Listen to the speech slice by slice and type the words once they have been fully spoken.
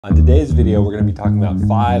On today's video, we're going to be talking about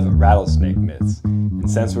 5 rattlesnake myths. And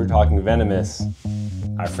since we're talking venomous,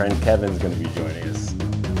 our friend Kevin's going to be joining us.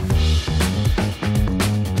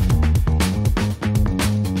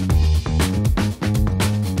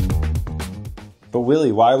 But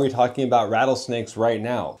Willie, why are we talking about rattlesnakes right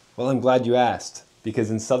now? Well, I'm glad you asked. Because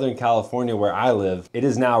in Southern California where I live, it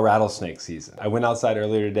is now rattlesnake season. I went outside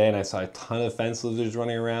earlier today and I saw a ton of fence lizards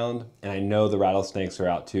running around, and I know the rattlesnakes are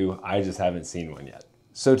out too. I just haven't seen one yet.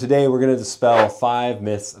 So today we're going to dispel 5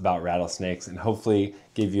 myths about rattlesnakes and hopefully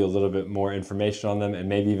give you a little bit more information on them and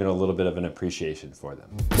maybe even a little bit of an appreciation for them.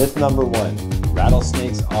 Myth number 1,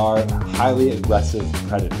 rattlesnakes are highly aggressive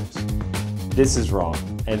predators. This is wrong.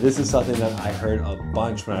 And this is something that I heard a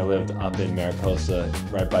bunch when I lived up in Mariposa,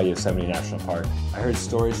 right by Yosemite National Park. I heard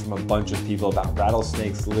stories from a bunch of people about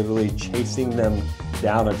rattlesnakes literally chasing them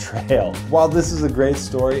down a trail. While this is a great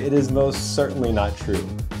story, it is most certainly not true.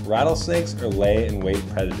 Rattlesnakes are lay and wait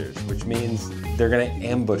predators, which means they're gonna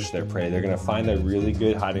ambush their prey. They're gonna find a really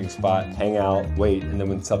good hiding spot, hang out, wait, and then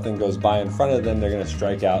when something goes by in front of them, they're gonna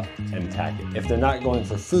strike out and attack it. If they're not going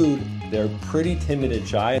for food, they're pretty timid and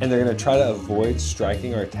shy, and they're gonna try to avoid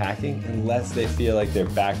striking or attacking unless they feel like they're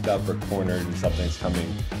backed up or cornered and something's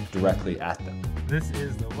coming directly at them. This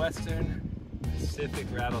is the Western Pacific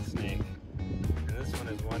rattlesnake, and this one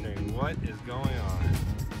is wondering what is going on.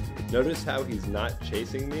 Notice how he's not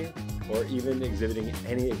chasing me or even exhibiting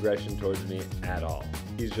any aggression towards me at all.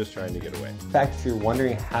 He's just trying to get away. In fact, if you're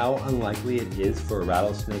wondering how unlikely it is for a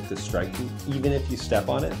rattlesnake to strike you, even if you step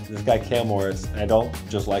on it, this guy Cale Morris, and I don't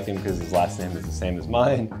just like him because his last name is the same as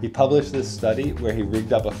mine, he published this study where he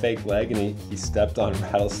rigged up a fake leg and he stepped on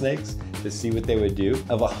rattlesnakes to see what they would do.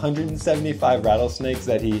 Of 175 rattlesnakes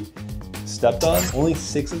that he stepped on, only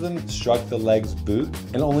 6 of them struck the leg's boot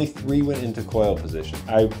and only 3 went into coil position.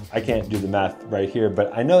 I can't do the math right here,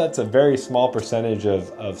 but I know that's a very small percentage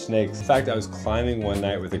of snakes. In fact, I was climbing one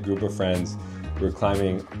night with a group of friends. We were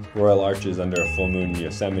climbing Royal Arches under a full moon in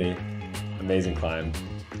Yosemite. Amazing climb.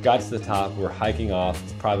 Got to the top, we're hiking off,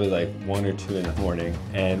 it's probably like 1 or 2 in the morning,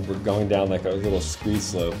 and we're going down like a little ski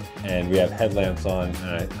slope, and we have headlamps on,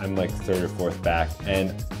 and I'm like 3rd or 4th back,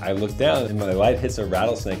 and I look down and my light hits a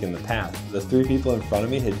rattlesnake in the path. The 3 people in front of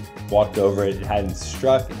me had walked over it, it hadn't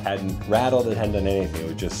struck, it hadn't rattled, it hadn't done anything, it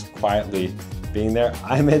was just quietly being there.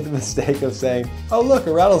 I made the mistake of saying, oh look,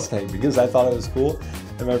 a rattlesnake, because I thought it was cool.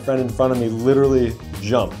 And my friend in front of me literally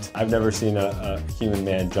jumped. I've never seen a human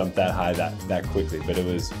man jump that high that quickly, but it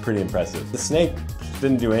was pretty impressive. The snake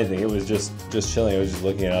didn't do anything. It was just chilling. It was just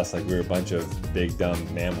looking at us like we were a bunch of big,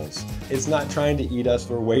 dumb mammals. It's not trying to eat us.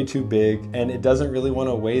 We're way too big, and it doesn't really want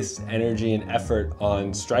to waste energy and effort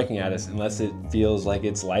on striking at us unless it feels like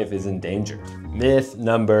its life is in danger. Myth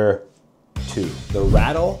number 2, the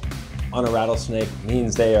rattle on a rattlesnake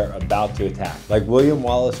means they are about to attack. Like William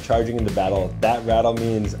Wallace charging into battle, that rattle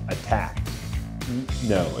means attack.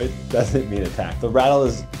 No, it doesn't mean attack. The rattle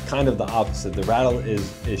is kind of the opposite. The rattle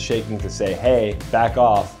is shaking to say, hey, back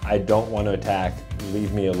off, I don't want to attack,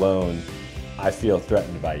 leave me alone, I feel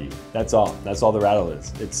threatened by you. That's all the rattle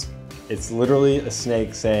is. It's literally a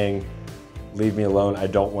snake saying, leave me alone, I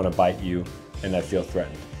don't want to bite you, and I feel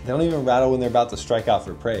threatened. They don't even rattle when they're about to strike out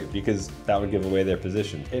for prey because that would give away their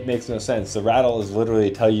position. It makes no sense. The rattle is literally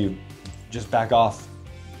tell you, just back off.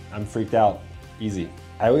 I'm freaked out, easy.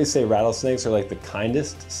 I always say rattlesnakes are like the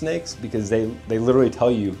kindest snakes because they literally tell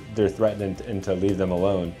you they're threatened and to leave them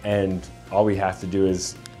alone. And all we have to do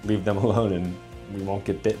is leave them alone and we won't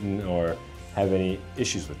get bitten or have any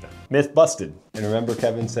issues with them. Myth busted. And remember,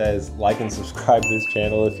 Kevin says, like and subscribe to this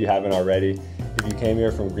channel if you haven't already. If you came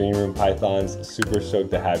here from Green Room Pythons, super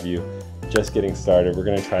stoked to have you. Just getting started. We're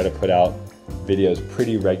gonna try to put out videos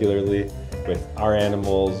pretty regularly with our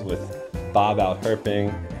animals, with Bob out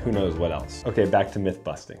herping, who knows what else. Okay, back to myth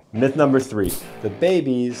busting. Myth number 3, the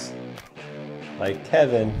babies, like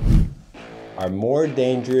Kevin, are more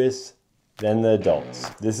dangerous than the adults.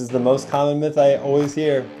 This is the most common myth I always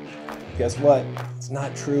hear. Guess what? It's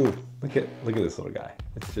not true. Look at this little guy.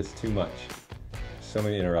 It's just too much. So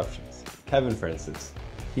many interruptions. Kevin, for instance,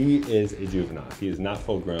 he is a juvenile. He is not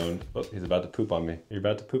full grown. Oh, he's about to poop on me. You're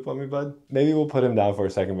about to poop on me, bud? Maybe we'll put him down for a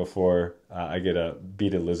second before I get a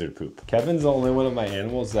beaded lizard poop. Kevin's the only one of my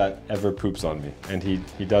animals that ever poops on me, and he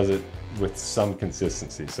does it with some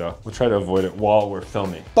consistency, so we'll try to avoid it while we're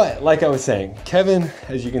filming. But like I was saying, Kevin,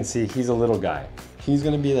 as you can see, he's a little guy. He's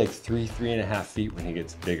gonna be like 3.5 feet when he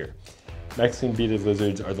gets bigger. Mexican beaded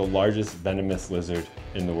lizards are the largest venomous lizard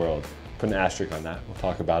in the world. Put an asterisk on that. We'll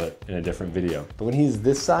talk about it in a different video. But when he's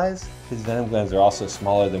this size, his venom glands are also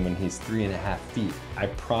smaller than when he's 3.5 feet. I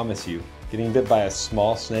promise you, getting bit by a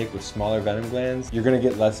small snake with smaller venom glands, you're gonna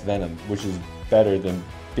get less venom, which is better than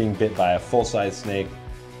being bit by a full-size snake,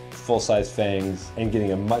 full-size fangs, and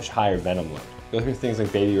getting a much higher venom load. You'll hear things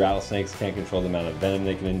like baby rattlesnakes can't control the amount of venom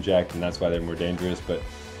they can inject, and that's why they're more dangerous, but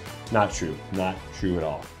not true at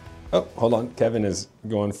all. Oh, hold on, Kevin is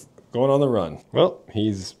going on the run. Well,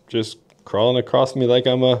 he's just crawling across me like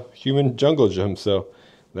I'm a human jungle gym, so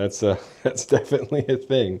that's definitely a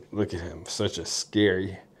thing. Look at him, such a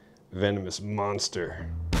scary, venomous monster.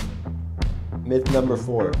 Myth number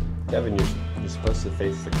 4. Kevin, you're supposed to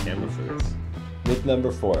face the camera for this. Myth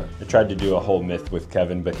number 4. I tried to do a whole myth with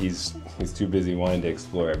Kevin, but he's too busy wanting to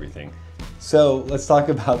explore everything. So let's talk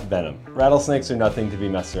about venom. Rattlesnakes are nothing to be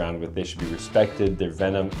messed around with. They should be respected. Their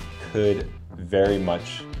venom could very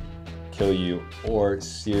much kill you or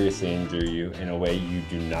seriously injure you in a way you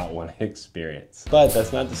do not want to experience. But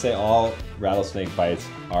that's not to say all rattlesnake bites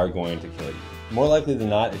are going to kill you. More likely than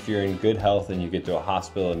not, if you're in good health and you get to a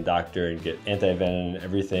hospital and doctor and get anti-venom and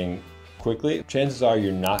everything quickly, chances are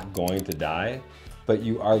you're not going to die, but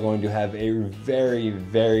you are going to have a very,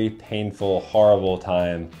 very painful, horrible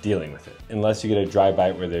time dealing with it. Unless you get a dry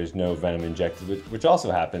bite where there's no venom injected, which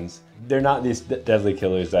also happens. They're not these deadly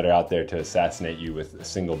killers that are out there to assassinate you with a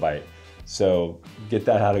single bite. So get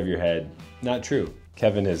that out of your head. Not true.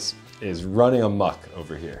 Kevin is running amok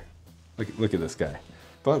over here. Look at this guy.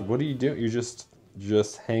 Bud, what are you doing? You're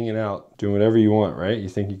just hanging out, doing whatever you want, right? You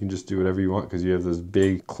think you can just do whatever you want because you have those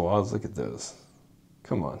big claws? Look at those.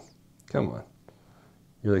 Come on, come on.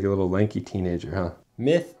 You're like a little lanky teenager, huh?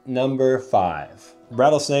 Myth number 5.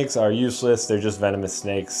 Rattlesnakes are useless. They're just venomous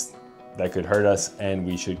snakes that could hurt us and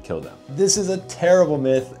we should kill them. This is a terrible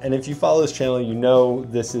myth, and if you follow this channel, you know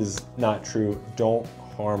this is not true. Don't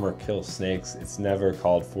harm or kill snakes. It's never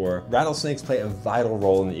called for. Rattlesnakes play a vital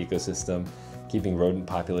role in the ecosystem, keeping rodent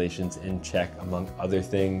populations in check, among other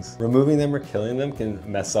things. Removing them or killing them can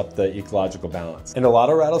mess up the ecological balance. And a lot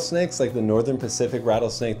of rattlesnakes, like the Northern Pacific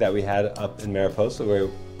rattlesnake that we had up in Mariposa, where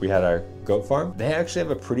we had our goat farm, they actually have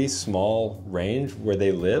a pretty small range where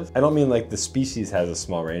they live. I don't mean like the species has a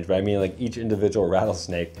small range, but I mean like each individual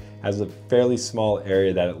rattlesnake has a fairly small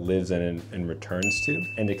area that it lives in and returns to,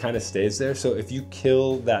 and it kind of stays there. So if you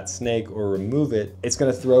kill that snake or remove it, it's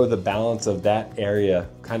gonna throw the balance of that area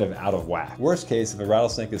kind of out of whack. Worst case, if a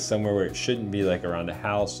rattlesnake is somewhere where it shouldn't be, like around a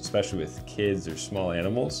house, especially with kids or small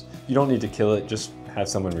animals, you don't need to kill it, just have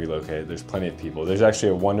someone relocate it. There's plenty of people. There's actually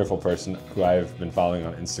a wonderful person who I've been following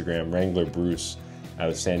on Instagram, Wrangler Bruce out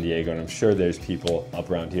of San Diego, and I'm sure there's people up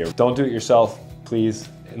around here. Don't do it yourself, please,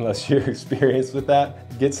 unless you're experienced with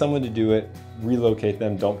that. Get someone to do it, relocate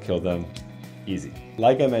them, don't kill them, easy.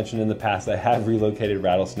 Like I mentioned in the past, I have relocated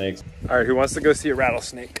rattlesnakes. All right, who wants to go see a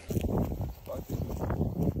rattlesnake?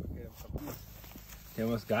 He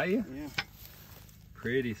almost got you? Yeah.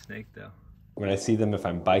 Pretty snake though. When I see them, if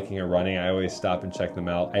I'm biking or running, I always stop and check them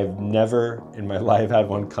out. I've never in my life had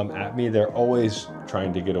one come at me. They're always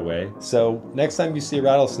trying to get away. So next time you see a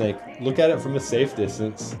rattlesnake, look at it from a safe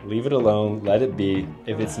distance, leave it alone, let it be.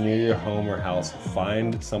 If it's near your home or house,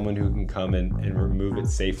 find someone who can come in and remove it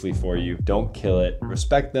safely for you. Don't kill it,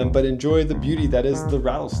 respect them, but enjoy the beauty that is the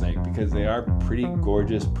rattlesnake, because they are pretty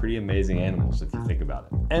gorgeous, pretty amazing animals if you think about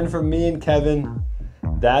it. And from me and Kevin,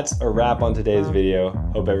 that's a wrap on today's video.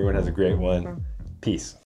 Hope everyone has a great one. Peace.